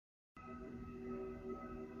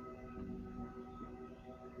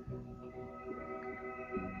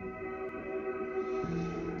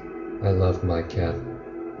I love my cat.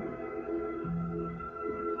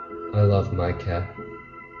 I love my cat.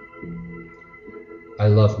 I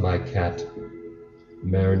love my cat,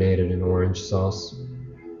 marinated in orange sauce,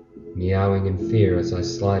 meowing in fear as I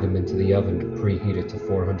slide him into the oven to preheat it to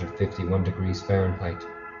 451 degrees Fahrenheit.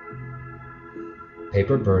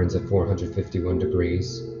 Paper burns at 451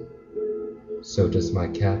 degrees. So does my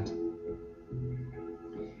cat.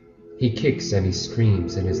 He kicks and he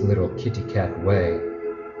screams in his little kitty cat way.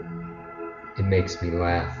 It makes me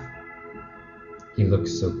laugh. He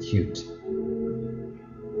looks so cute.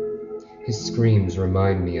 His screams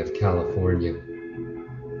remind me of California.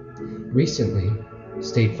 Recently,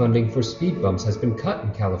 state funding for speed bumps has been cut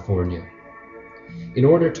in California. In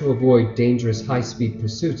order to avoid dangerous high-speed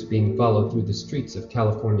pursuits being followed through the streets of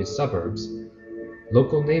California suburbs,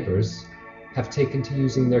 local neighbors have taken to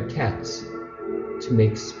using their cats to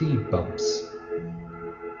make speed bumps.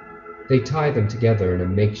 They tie them together in a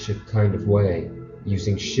makeshift kind of way,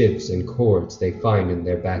 using shivs and cords they find in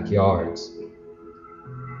their backyards.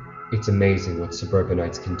 It's amazing what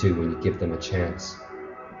suburbanites can do when you give them a chance.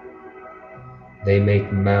 They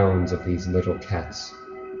make mounds of these little cats,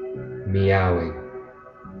 meowing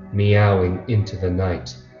into the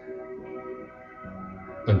night,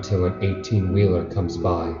 until an 18-wheeler comes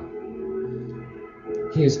by.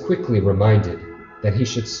 He is quickly reminded that he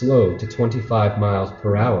should slow to 25 miles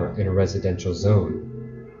per hour in a residential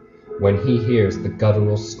zone, when he hears the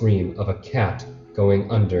guttural scream of a cat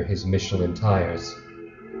going under his Michelin tires.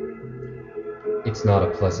 It's not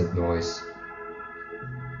a pleasant noise.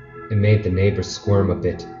 It made the neighbors squirm a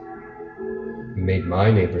bit. It made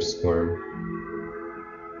my neighbors squirm.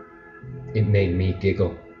 It made me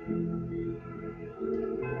giggle.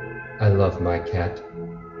 I love my cat.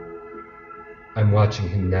 I'm watching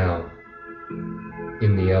him now,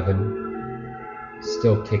 in the oven,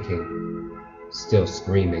 still kicking, still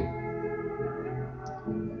screaming.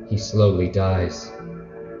 He slowly dies.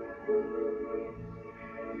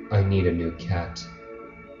 I need a new cat.